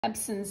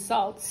Epsom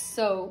Salt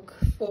soak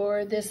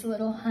for this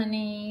little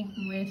honey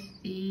with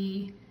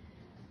the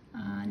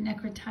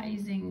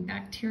necrotizing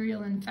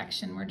bacterial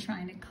infection we're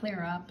trying to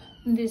clear up.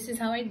 This is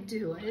how I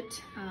do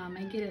it.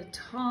 I get a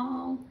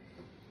tall,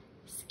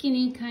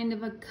 skinny kind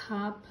of a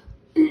cup,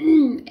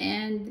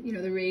 and you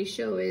know the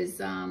ratio is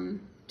 2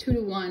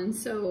 to 1.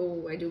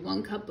 So I do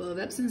 1 cup of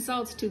Epsom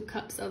salts, 2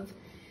 cups of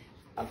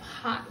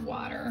hot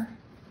water.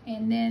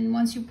 And then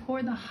once you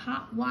pour the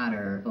hot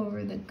water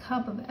over the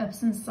cup of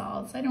Epsom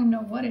salts, I don't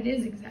know what it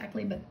is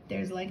exactly, but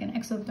there's like an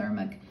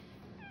exothermic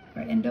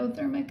or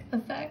endothermic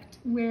effect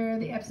where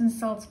the Epsom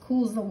salts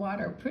cools the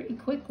water pretty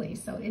quickly.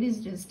 So it is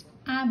just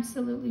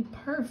absolutely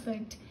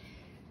perfect.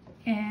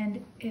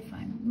 And if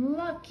I'm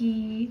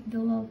lucky, the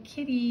little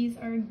kitties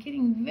are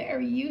getting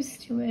very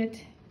used to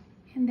it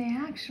and they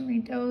actually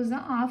doze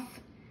off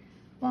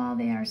while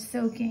they are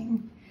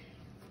soaking.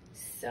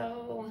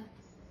 So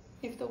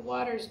if the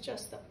water's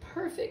just the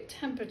perfect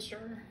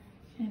temperature,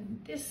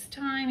 and this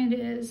time it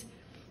is.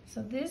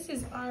 So this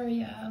is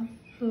Arya,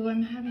 who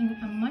I'm having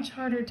a much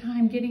harder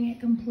time getting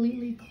it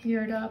completely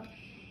cleared up,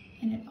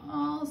 and it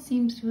all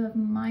seems to have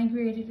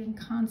migrated and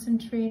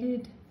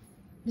concentrated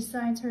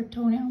besides her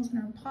toenails and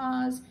her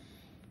paws,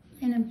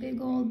 and a big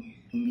old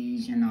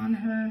lesion on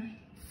her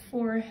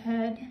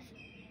forehead.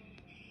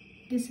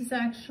 This is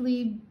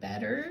actually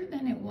better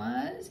than it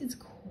was. It's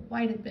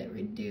quite a bit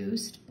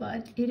reduced,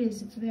 but it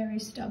is very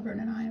stubborn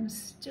and I am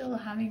still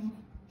having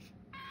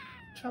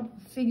trouble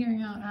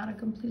figuring out how to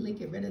completely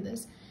get rid of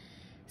this.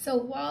 So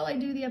while I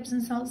do the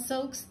Epsom salt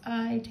soaks,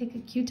 I take a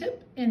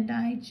Q-tip and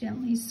I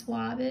gently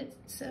swab it.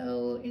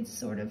 So it's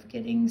sort of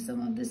getting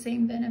some of the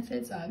same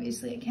benefits.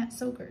 Obviously I can't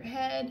soak her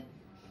head,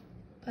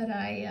 but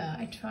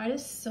I try to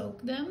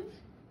soak them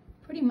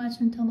pretty much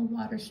until the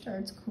water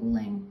starts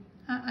cooling.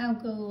 I'll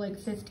go like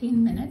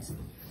 15 minutes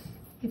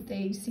if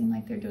they seem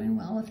like they're doing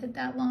well with it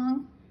that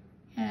long.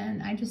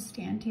 And I just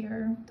stand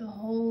here the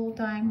whole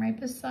time right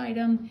beside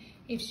them.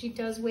 If she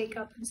does wake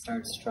up and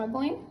start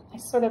struggling, I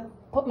sort of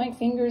put my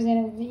fingers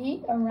in a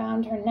V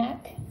around her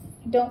neck.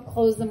 I don't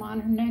close them on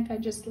her neck, I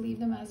just leave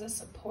them as a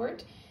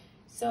support.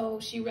 So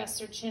she rests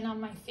her chin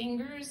on my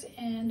fingers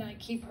and I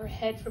keep her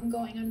head from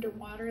going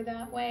underwater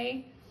that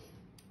way.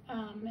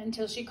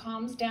 Until she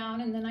calms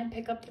down, and then I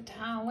pick up the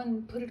towel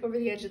and put it over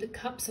the edge of the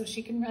cup so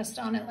she can rest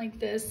on it like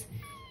this.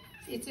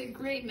 It's a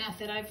great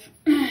method.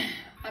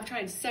 I've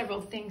tried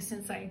several things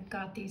since I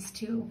got these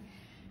two.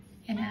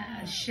 In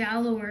a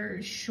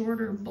shallower,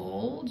 shorter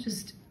bowl,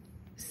 just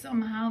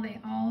somehow they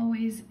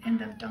always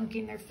end up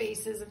dunking their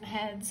faces and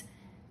heads.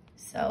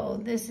 So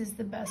this is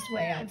the best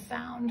way I've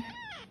found.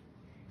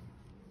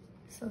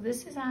 So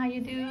this is how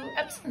you do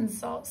Epsom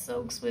salt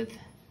soaks with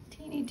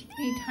teeny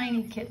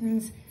tiny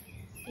kittens,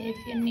 if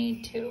you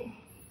need to.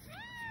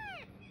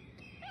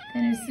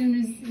 Then as soon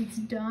as it's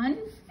done,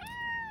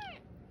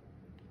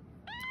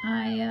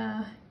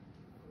 I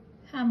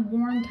have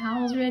warm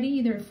towels ready,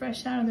 either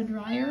fresh out of the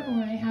dryer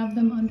or I have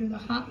them under the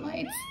hot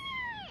lights.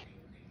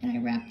 And I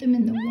wrap them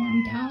in the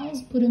warm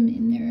towels, put them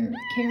in their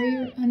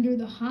carrier under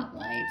the hot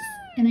lights,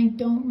 and I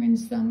don't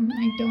rinse them,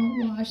 I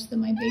don't wash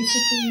them. I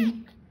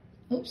basically,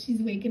 oh,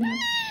 she's waking up.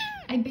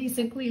 I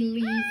basically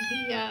leave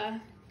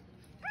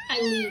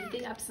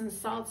the Epsom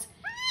salts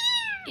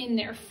in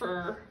their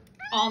fur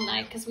all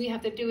night because we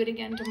have to do it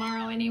again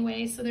tomorrow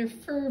anyway. So their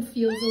fur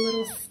feels a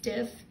little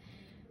stiff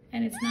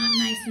and it's not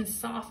nice and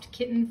soft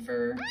kitten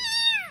fur,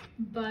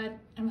 but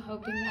I'm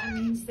hoping that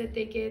means that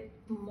they get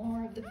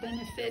more of the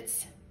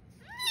benefits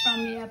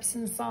from the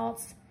Epsom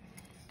salts.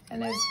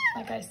 And there's,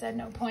 like I said,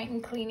 no point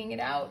in cleaning it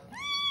out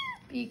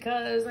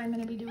because I'm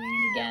going to be doing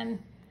it again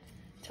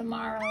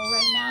tomorrow.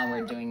 Right now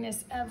we're doing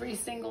this every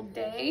single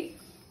day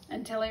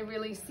until I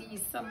really see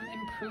some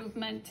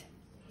improvement.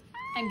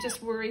 I'm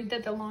just worried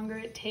that the longer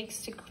it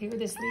takes to clear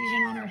this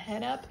lesion on her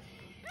head up,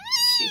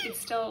 she could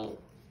still,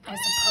 I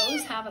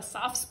suppose, have a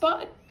soft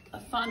spot,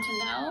 a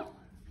fontanelle,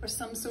 or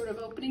some sort of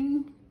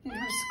opening in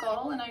her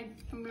skull, and I'm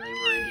really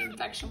worried the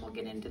infection will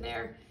get into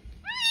there,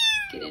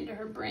 get into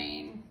her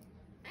brain,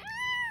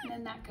 and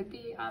then that could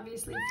be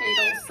obviously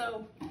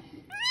fatal.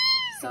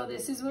 So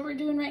this is what we're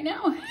doing right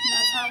now, and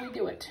that's how we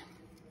do it.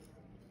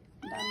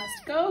 And I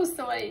must go,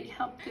 so I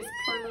help this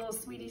poor little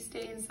sweetie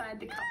stay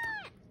inside the cup.